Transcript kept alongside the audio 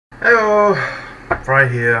So,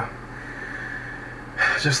 right here,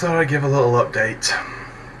 just thought I'd give a little update.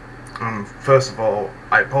 First of all,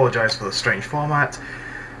 I apologize for the strange format.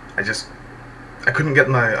 I couldn't get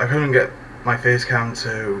my face cam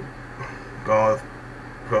to go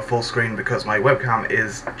full screen because my webcam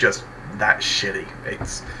is just that shitty.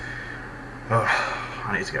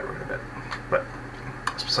 I need to get rid of it, but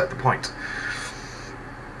that's beside the point.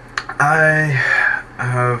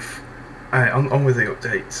 On with the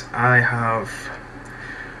update. I have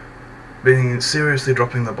been seriously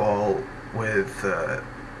dropping the ball with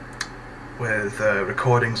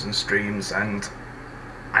recordings and streams, and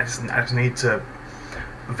I just need to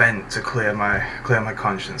vent to clear my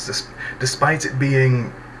conscience. Despite it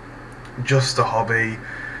being just a hobby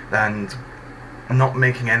and not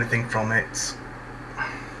making anything from it,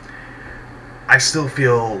 I still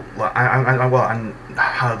feel like and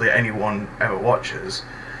hardly anyone ever watches.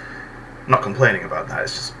 Not complaining about that,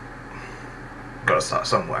 it's just gotta start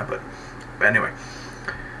somewhere, but anyway,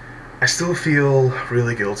 I still feel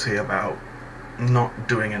really guilty about not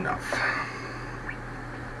doing enough.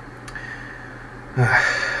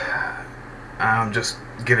 I'm just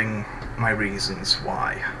giving my reasons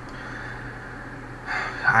why.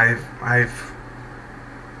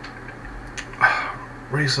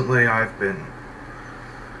 Recently I've been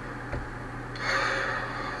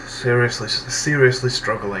seriously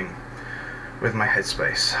struggling with my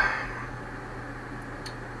headspace.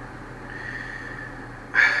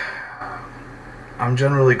 I'm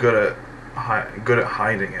generally good at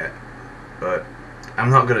hiding it, but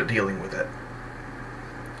I'm not good at dealing with it.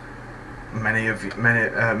 Many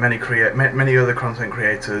other content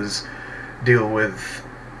creators deal with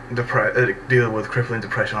crippling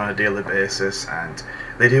depression on a daily basis, and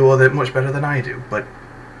they deal with it much better than I do. But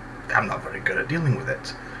I'm not very good at dealing with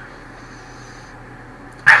it.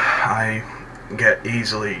 I get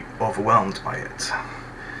easily overwhelmed by it.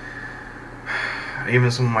 Even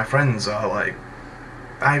some of my friends are like,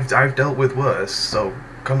 I've dealt with worse, so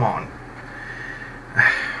come on.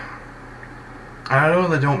 I know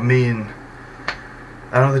they don't mean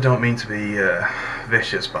to be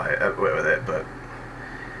vicious with it, but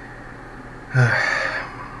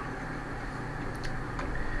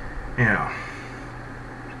you know,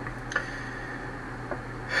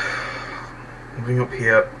 moving up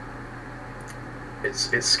here,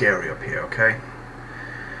 it's scary up here. Okay,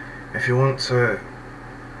 if you want to,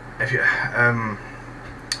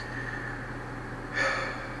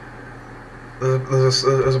 there's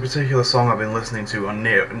a particular song I've been listening to on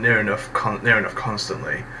near enough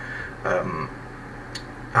constantly.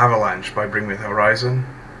 Avalanche by Bring Me the Horizon.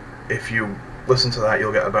 If you listen to that,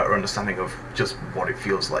 you'll get a better understanding of just what it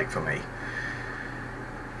feels like for me.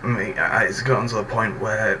 It's gotten to the point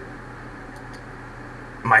where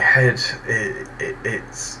my head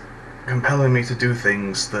it's compelling me to do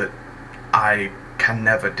things that I can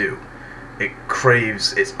never do. It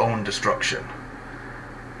craves its own destruction,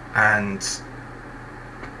 and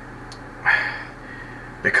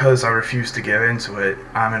because I refuse to give into it,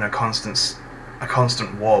 I'm in a constant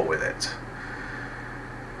war with it.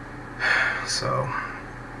 So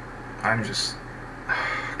I'm just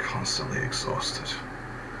constantly exhausted,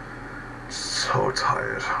 so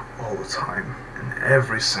tired all the time, in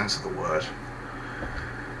every sense of the word.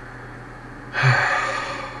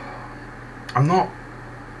 I want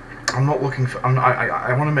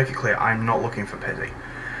to make it clear, I'm not looking for pity.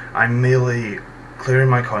 I'm merely clearing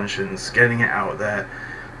my conscience, getting it out there,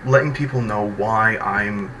 letting people know why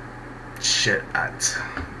I'm shit at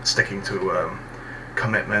sticking to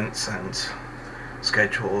commitments and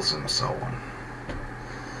schedules and so on.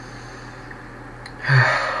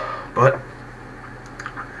 But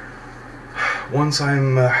once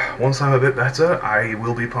I'm a bit better, I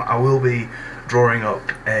will be drawing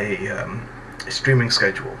up a streaming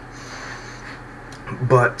schedule.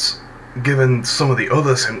 But given some of the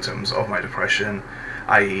other symptoms of my depression,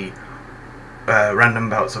 i.e. random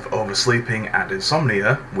bouts of oversleeping and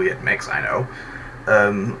insomnia, weird mix, I know,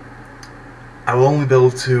 I will only be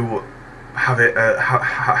able to have it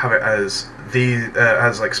as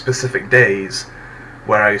like specific days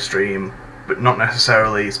where I stream, but not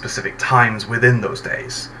necessarily specific times within those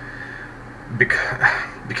days,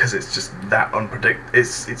 because it's just that unpredictable.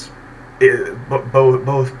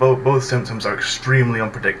 Both symptoms are extremely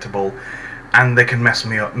unpredictable, and they can mess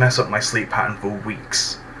up my sleep pattern for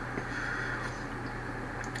weeks.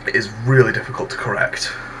 It is really difficult to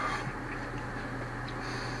correct.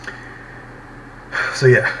 So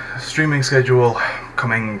yeah, streaming schedule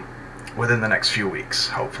coming within the next few weeks,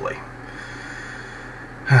 hopefully.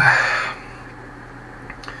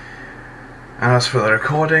 And as for the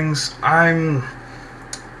recordings, I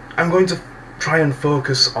I'm going to try and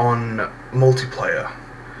focus on multiplayer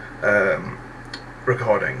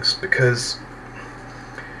recordings, because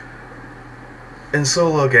in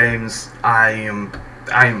solo games I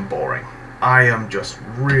am boring. I am just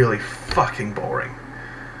really fucking boring.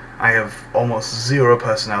 I have almost zero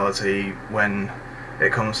personality when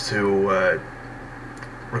it comes to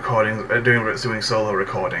doing solo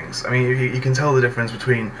recordings. I mean, you can tell the difference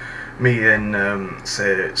between me in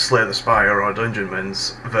say Slay the Spire or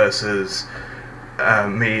Dungeonmans versus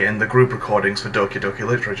me in the group recordings for Doki Doki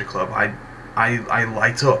Literature Club. I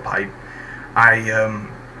light up.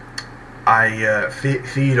 I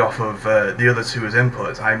feed off of the other two's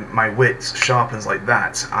input. My wit sharpens like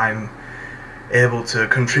that. I'm able to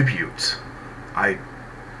contribute. I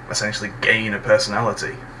essentially gain a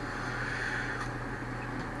personality.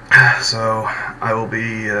 So I will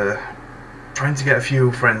be trying to get a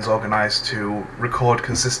few friends organised to record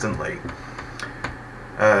consistently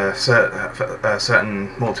certain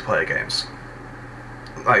multiplayer games.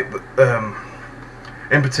 Like,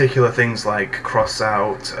 in particular, things like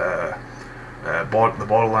Crossout, the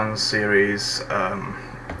Borderlands series,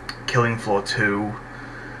 Killing Floor 2,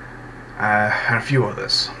 and a few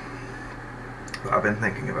others that I've been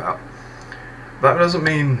thinking about. That doesn't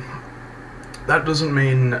mean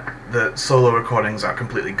that solo recordings are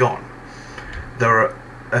completely gone. There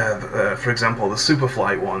are, for example, the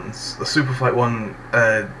Superflight ones. The Superflight one,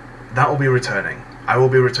 that will be returning. I will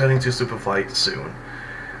be returning to Superflight soon,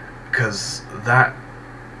 because that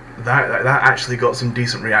actually got some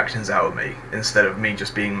decent reactions out of me, instead of me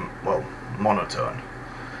just being, well, monotone.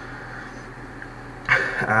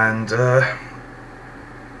 And I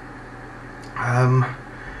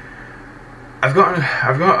have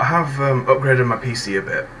upgraded my PC a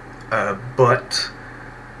bit, but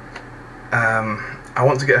I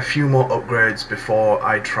want to get a few more upgrades before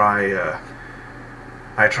I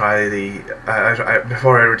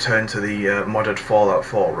before I return to the modded Fallout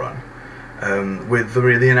 4 run. With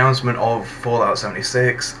the announcement of Fallout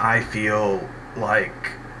 76, I feel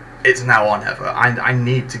like it's now or never. I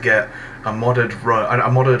need to get a modded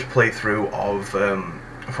playthrough of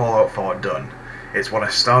Fallout 4 done. It's what I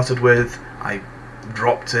started with. I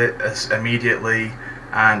dropped it immediately,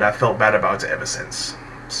 and I felt bad about it ever since.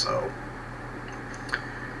 So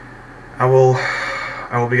I will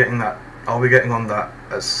be getting that. I'll be getting on that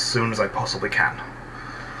as soon as I possibly can.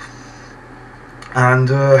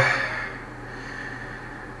 And I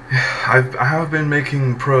have been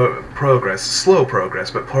making progress, slow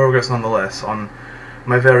progress, but progress nonetheless, on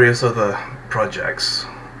my various other projects.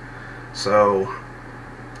 So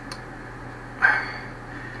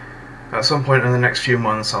at some point in the next few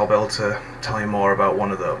months, I'll be able to tell you more about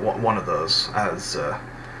one of those, as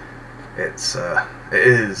it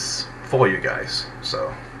is for you guys.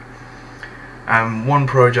 So, one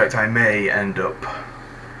project I may end up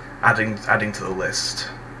adding to the list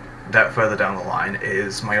further down the line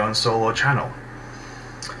is my own solo channel.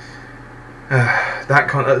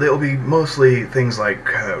 It'll be mostly things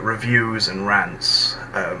like reviews and rants,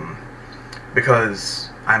 because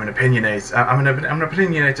I'm an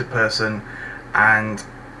opinionated person, and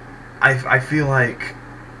I feel like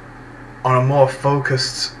on a more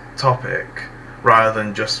focused topic rather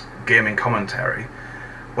than just gaming commentary,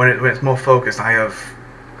 when it's more focused, I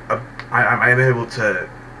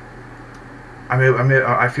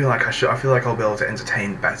feel like I'll be able to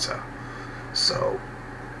entertain better. So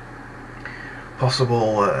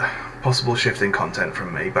possible shifting content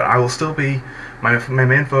from me, but I will still be, my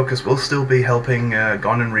main focus will still be helping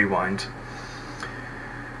Gone and Rewind.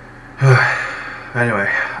 Anyway,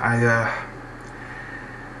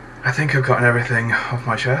 I think I've gotten everything off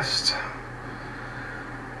my chest.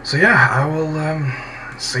 So yeah, I will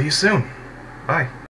see you soon. Bye.